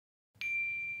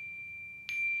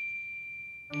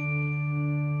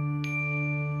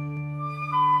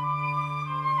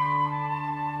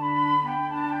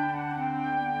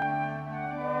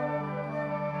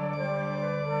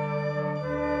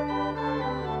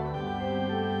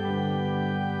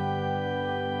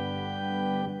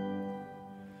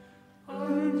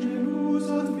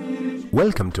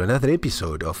Welcome to another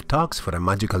episode of Talks for a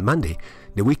Magical Monday,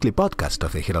 the weekly podcast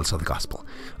of the Heralds of the Gospel.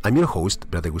 I'm your host,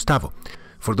 Brother Gustavo.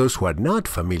 For those who are not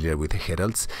familiar with the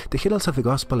Heralds of the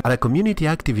Gospel are a community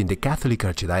active in the Catholic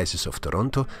Archdiocese of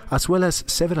Toronto, as well as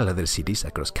several other cities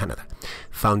across Canada.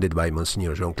 Founded by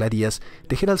Monsignor Jean Clarias,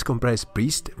 the Heralds comprise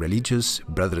priests, religious,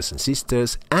 brothers and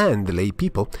sisters, and lay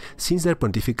people since their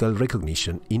pontifical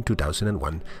recognition in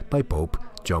 2001 by Pope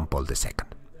John Paul II.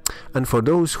 And for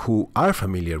those who are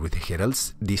familiar with the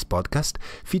Heralds, this podcast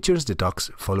features the talks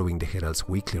following the Heralds'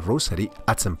 weekly rosary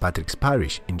at St. Patrick's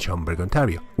Parish in Schomberg,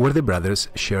 Ontario, where the brothers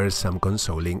share some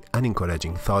consoling and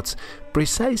encouraging thoughts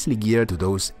precisely geared to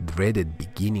those dreaded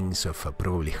beginnings of a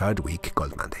probably hard week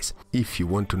called Mondays. If you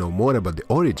want to know more about the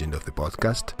origin of the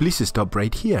podcast, please stop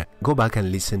right here. Go back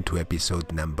and listen to episode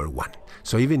number 1.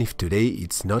 So even if today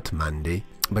it's not Monday,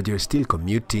 but you're still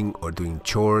commuting or doing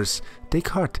chores, take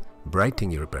heart. Brighten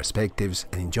your perspectives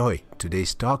and enjoy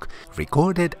today's talk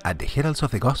recorded at the Heralds of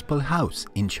the Gospel House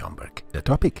in Schomberg. The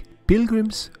topic,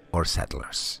 Pilgrims or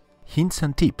Settlers? Hints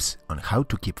and tips on how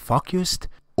to keep focused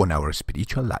on our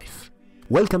spiritual life.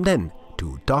 Welcome then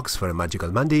to Talks for a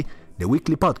Magical Monday, the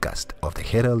weekly podcast of the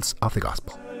Heralds of the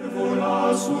Gospel.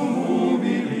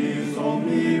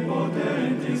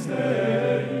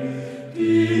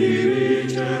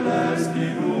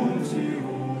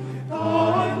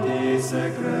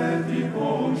 Secreti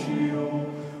concio,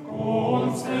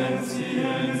 consentiens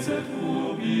et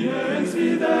ubiens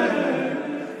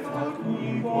videre,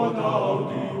 facum quod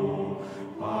audio,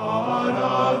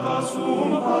 parata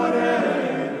sum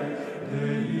parere,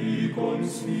 Dei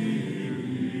consilio.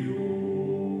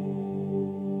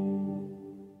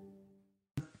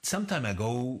 Some time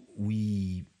ago,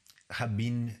 we have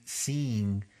been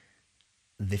seeing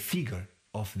the figure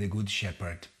of the Good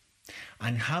Shepherd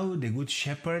and how the Good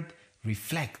Shepherd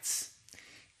reflects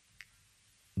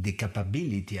the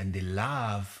capability and the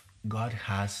love God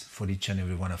has for each and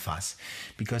every one of us,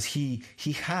 because he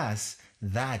has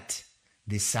that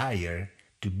desire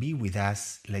to be with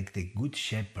us like the Good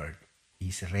Shepherd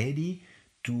is ready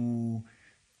to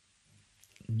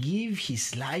give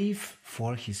his life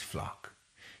for his flock,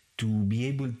 to be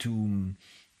able to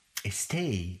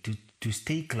stay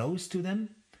close to them,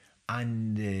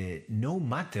 and no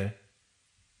matter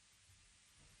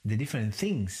the different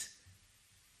things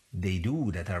they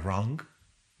do that are wrong,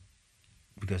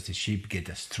 because the sheep get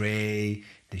astray,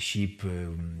 the sheep,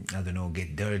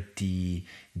 get dirty,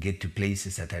 get to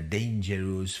places that are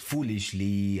dangerous,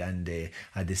 foolishly, and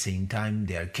at the same time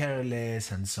they are careless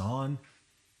and so on.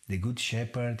 The Good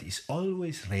Shepherd is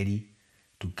always ready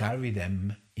to carry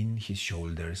them in his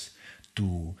shoulders,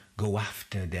 to go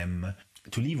after them,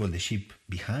 to leave all the sheep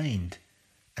behind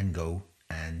and go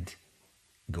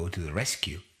to the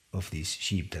rescue of these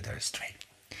sheep that are astray.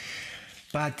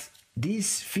 But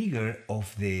this figure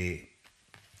of the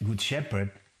Good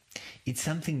Shepherd, it's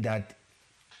something that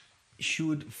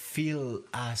should fill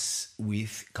us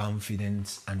with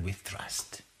confidence and with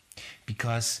trust,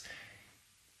 because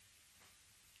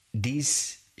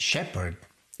this shepherd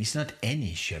is not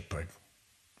any shepherd,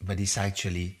 but is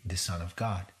actually the Son of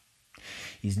God.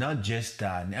 He's not just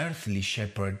an earthly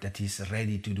shepherd that is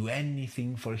ready to do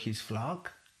anything for his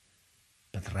flock,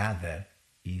 but rather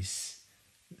is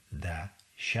the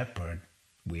shepherd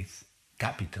with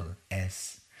capital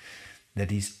S,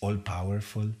 that is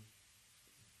all-powerful,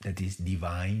 that is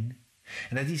divine,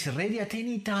 and that is ready at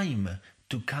any time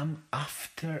to come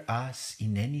after us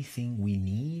in anything we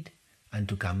need and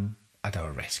to come at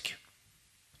our rescue.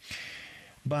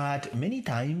 But many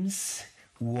times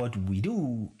what we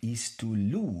do is to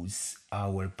lose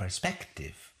our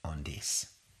perspective on this.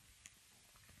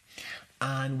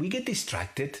 And we get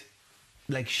distracted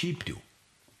like sheep do.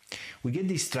 We get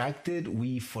distracted,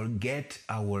 we forget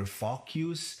our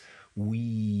focus,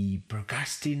 we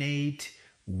procrastinate,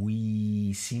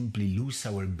 we simply lose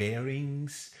our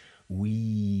bearings.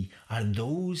 We are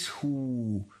those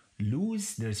who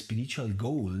lose their spiritual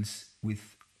goals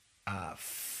with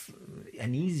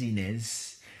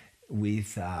uneasiness,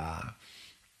 with a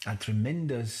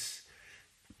tremendous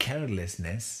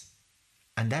carelessness,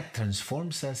 and that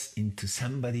transforms us into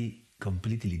somebody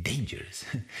completely dangerous.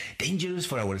 Dangerous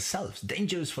for ourselves,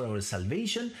 dangerous for our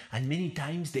salvation, and many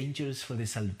times dangerous for the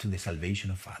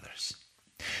salvation of others.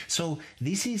 So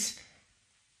this is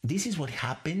what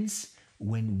happens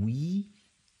when we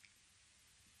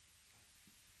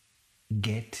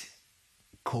get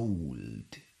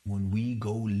cold, when we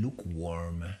go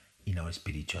lukewarm in our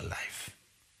spiritual life.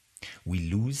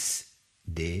 We lose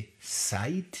the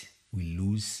sight, we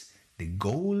lose the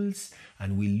goals,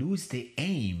 and we lose the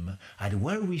aim at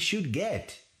where we should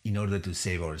get in order to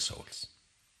save our souls.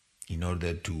 in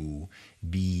order to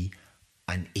be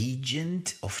an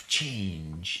agent of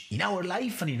change in our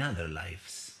life and in other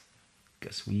lives.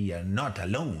 Because we are not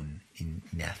alone in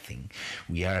nothing.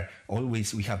 We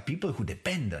have people who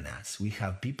depend on us. We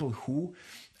have people who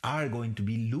are going to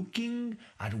be looking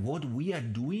at what we are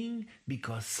doing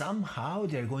because somehow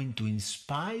they're going to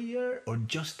inspire or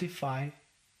justify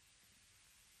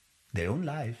their own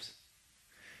lives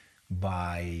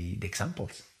by the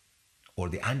examples or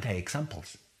the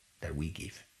anti-examples that we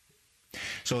give.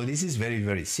 So this is very,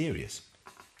 very serious.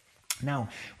 Now,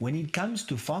 when it comes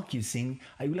to focusing,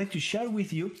 I would like to share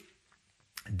with you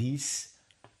these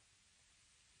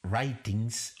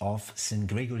writings of St.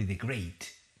 Gregory the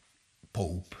Great,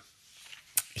 Pope.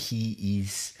 He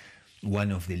is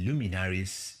one of the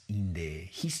luminaries in the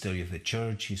history of the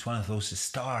Church. He's one of those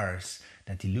stars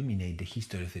that illuminate the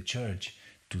history of the Church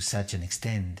to such an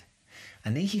extent.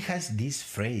 And then he has this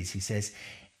phrase. He says,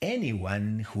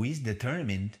 anyone who is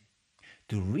determined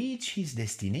to reach his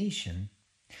destination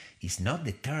is not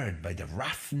deterred by the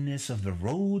roughness of the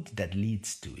road that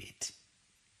leads to it.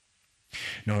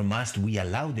 Nor must we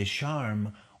allow the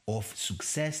charm of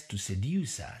success to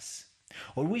seduce us,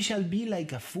 or we shall be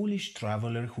like a foolish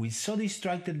traveler who is so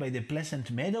distracted by the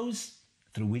pleasant meadows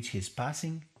through which he is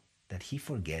passing that he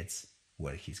forgets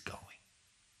where he's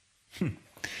going.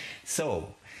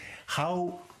 So,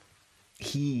 how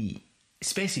he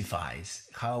specifies,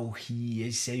 how he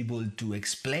is able to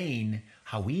explain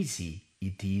how easy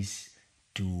it is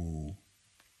to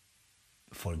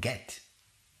forget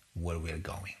where we are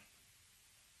going.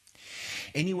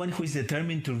 Anyone who is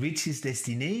determined to reach his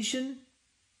destination,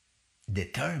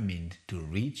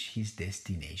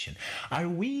 Are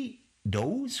we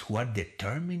those who are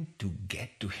determined to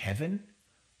get to heaven?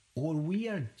 Or we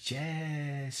are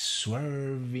just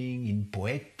swerving in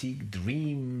poetic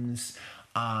dreams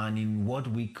and in what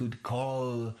we could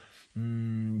call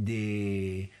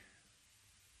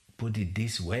put it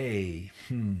this way,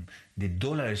 the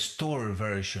dollar store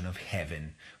version of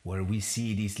heaven, where we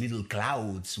see these little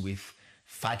clouds with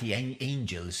fatty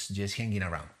angels just hanging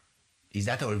around. Is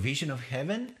that our vision of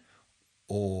heaven?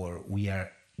 Or we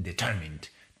are determined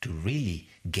to really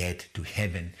get to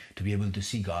heaven, to be able to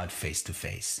see God face to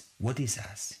face? What is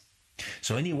us?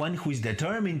 So anyone who is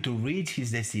determined to reach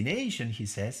his destination, he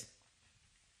says,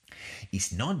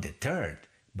 is not deterred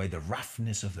by the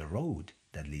roughness of the road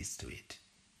that leads to it.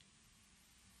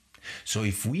 So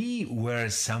if we were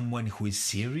someone who is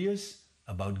serious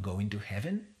about going to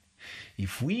heaven,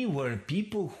 if we were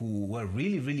people who were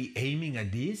really, really aiming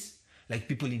at this, like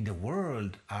people in the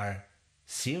world are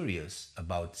serious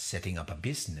about setting up a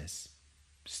business,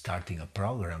 starting a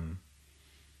program,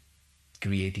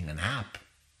 creating an app,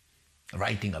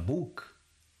 writing a book.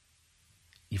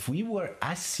 If we were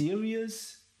as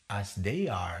serious as they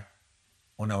are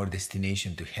on our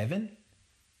destination to heaven,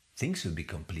 things would be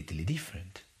completely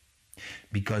different.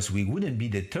 Because we wouldn't be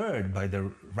deterred by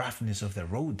the roughness of the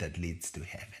road that leads to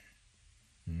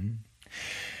heaven.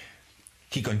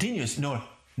 He continues, nor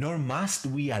must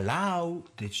we allow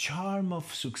the charm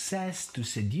of success to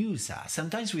seduce us.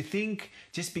 Sometimes we think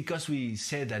just because we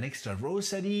said an extra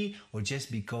rosary or just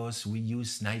because we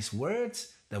use nice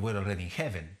words that we're already in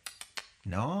heaven.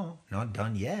 No, not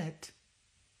done yet.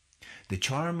 The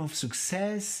charm of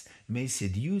success may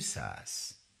seduce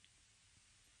us.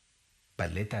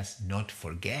 But let us not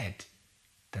forget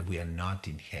that we are not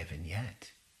in heaven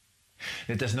yet.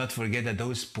 Let us not forget that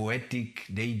those poetic,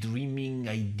 daydreaming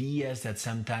ideas that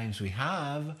sometimes we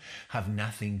have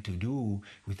nothing to do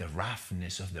with the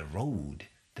roughness of the road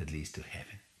that leads to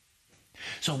heaven.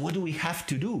 So what do we have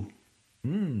to do?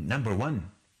 Number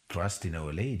one, trust in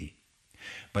Our Lady.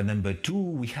 But number two,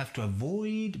 we have to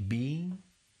avoid being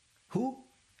who?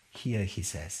 Here he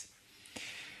says,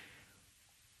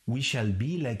 we shall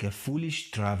be like a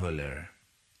foolish traveler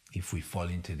if we fall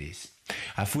into this.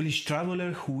 A foolish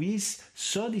traveler who is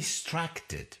so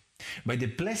distracted by the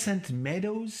pleasant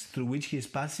meadows through which he is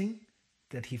passing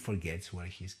that he forgets where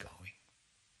he is going.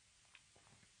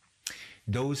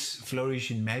 Those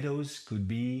flourishing meadows could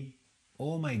be,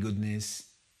 oh my goodness,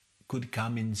 could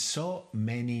come in so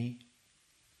many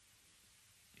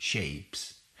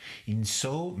shapes, in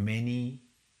so many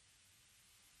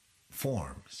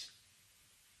forms.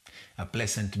 A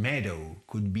pleasant meadow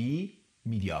could be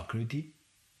mediocrity.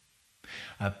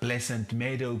 A pleasant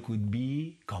meadow could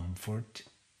be comfort.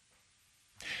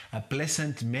 A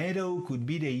pleasant meadow could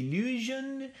be the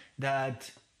illusion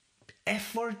that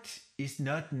effort is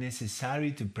not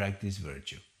necessary to practice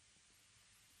virtue.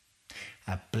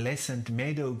 A pleasant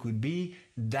meadow could be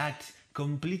that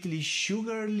completely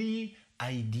sugarly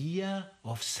idea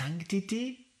of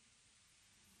sanctity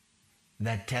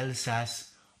that tells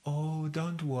us, oh,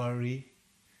 don't worry,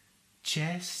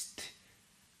 just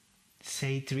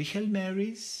say 3 Hail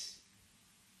Marys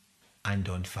and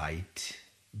don't fight.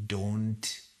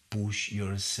 Don't push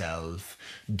yourself.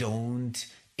 Don't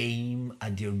aim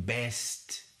at your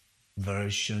best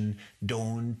version.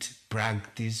 Don't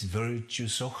practice virtue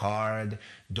so hard.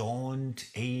 Don't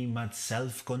aim at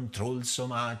self-control so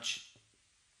much.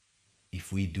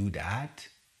 If we do that,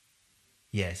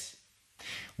 yes,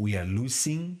 we are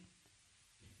losing.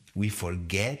 We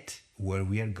forget where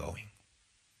we are going.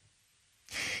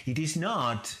 It is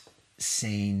not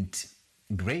Saint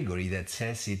Gregory that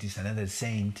says it, is another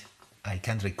saint, I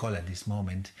can't recall at this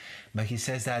moment, but he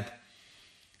says that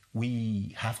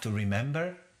we have to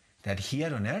remember that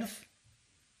here on earth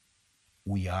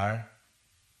we are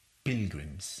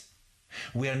pilgrims.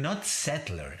 We are not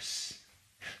settlers.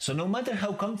 So no matter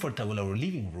how comfortable our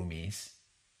living room is,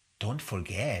 don't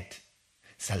forget,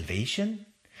 salvation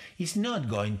is not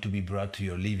going to be brought to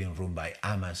your living room by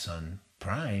Amazon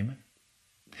Prime.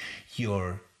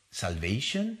 Your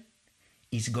salvation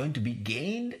is going to be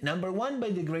gained, number 1, by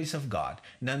the grace of God.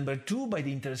 Number 2, by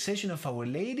the intercession of Our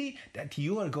Lady that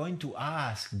you are going to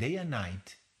ask day and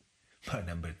night. But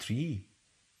number 3,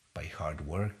 by hard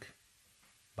work,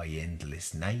 by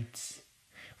endless nights,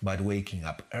 by waking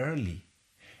up early,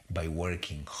 by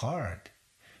working hard,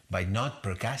 by not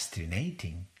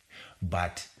procrastinating,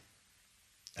 but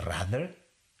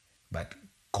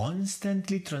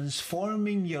constantly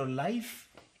transforming your life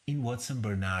in what St.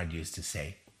 Bernard used to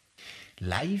say.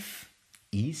 Life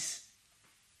is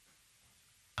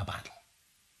a battle.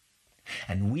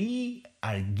 And we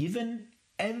are given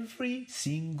every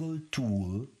single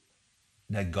tool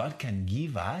that God can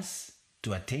give us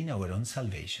to attain our own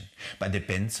salvation. But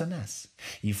depends on us.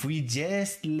 If we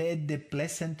just let the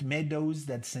pleasant meadows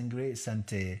that St.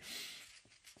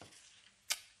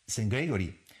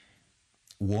 Gregory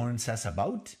warns us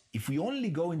about, if we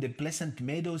only go in the pleasant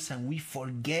meadows and we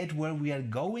forget where we are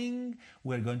going,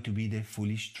 we're going to be the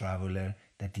foolish traveler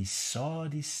that is so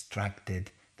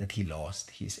distracted that he lost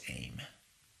his aim.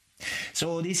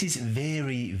 So this is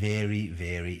very, very,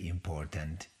 very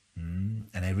important.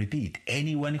 And I repeat,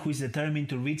 anyone who is determined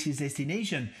to reach his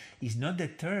destination is not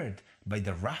deterred by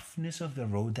the roughness of the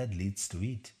road that leads to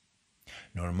it.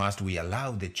 Nor must we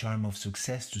allow the charm of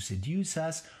success to seduce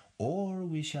us, or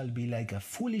we shall be like a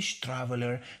foolish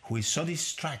traveler who is so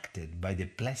distracted by the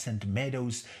pleasant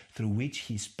meadows through which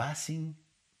he is passing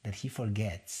that he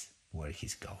forgets where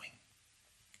he's going.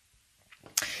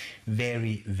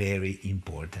 Very, very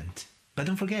important. But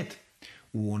don't forget,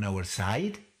 on our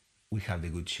side, we have the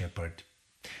Good Shepherd.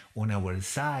 On our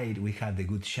side, we have the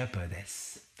Good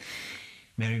Shepherdess,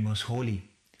 Mary Most Holy,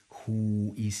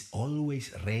 who is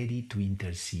always ready to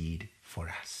intercede for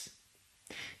us.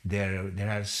 There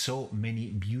are so many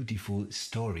beautiful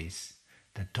stories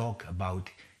that talk about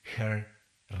her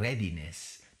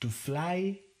readiness to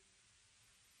fly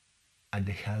at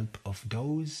the help of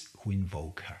those who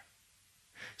invoke her.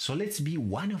 So let's be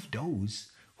one of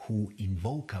those who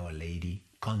invoke Our Lady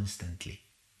constantly.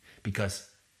 Because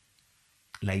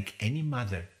like any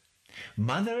mother,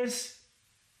 mothers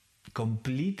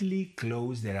completely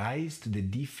close their eyes to the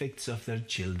defects of their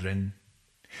children.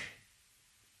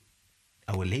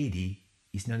 Our Lady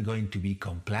is not going to be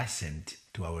complacent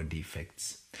to our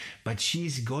defects, but she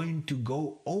is going to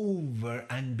go over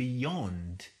and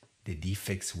beyond the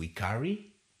defects we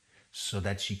carry so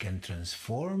that she can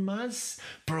transform us,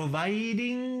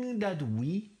 providing that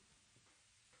we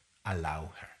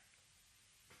allow her.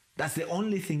 That's the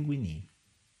only thing we need.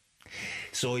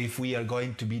 So if we are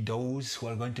going to be those who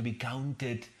are going to be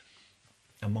counted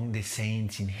among the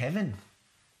saints in heaven,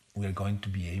 we are going to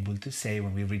be able to say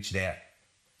when we reach there,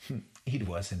 it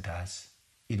wasn't us,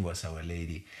 it was Our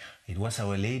Lady. It was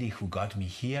Our Lady who got me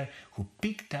here, who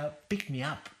picked me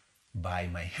up by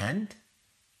my hand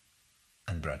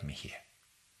and brought me here.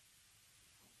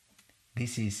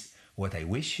 This is what I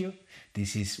wish you.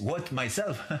 This is what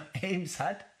myself aims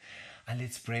at. And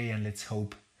let's pray and let's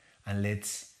hope and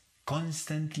let's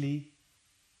constantly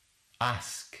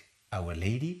ask Our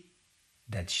Lady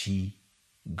that she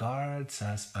guards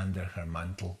us under her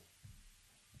mantle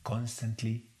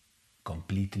constantly,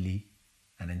 completely,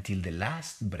 and until the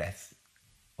last breath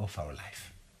of our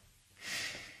life.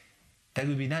 That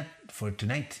will be that for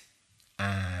tonight,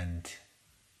 and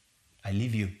I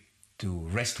leave you to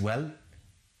rest well,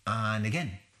 and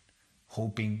again,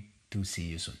 hoping to see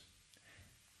you soon.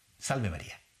 Salve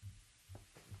Maria.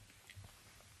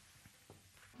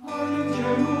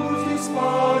 Angelus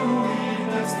disparuit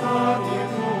est stati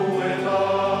tuae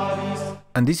labis,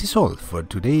 And this is all for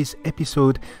today's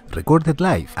episode, recorded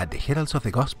live at the Heralds of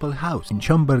the Gospel House in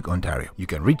Schomberg, Ontario. You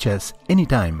can reach us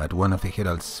anytime at one of the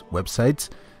Heralds websites,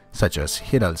 such as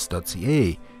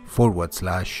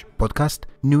heralds.ca/podcast,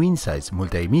 New Insights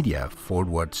Multimedia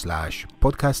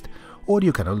 /podcast, or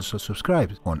you can also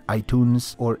subscribe on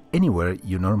iTunes or anywhere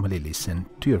you normally listen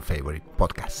to your favorite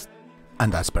podcast.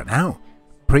 And as per now,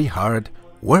 pray hard,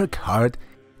 work hard,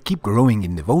 keep growing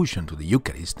in devotion to the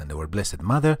Eucharist and our Blessed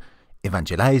Mother,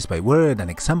 evangelize by word and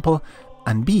example,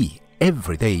 and be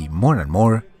every day more and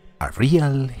more a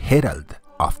real herald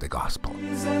of the gospel.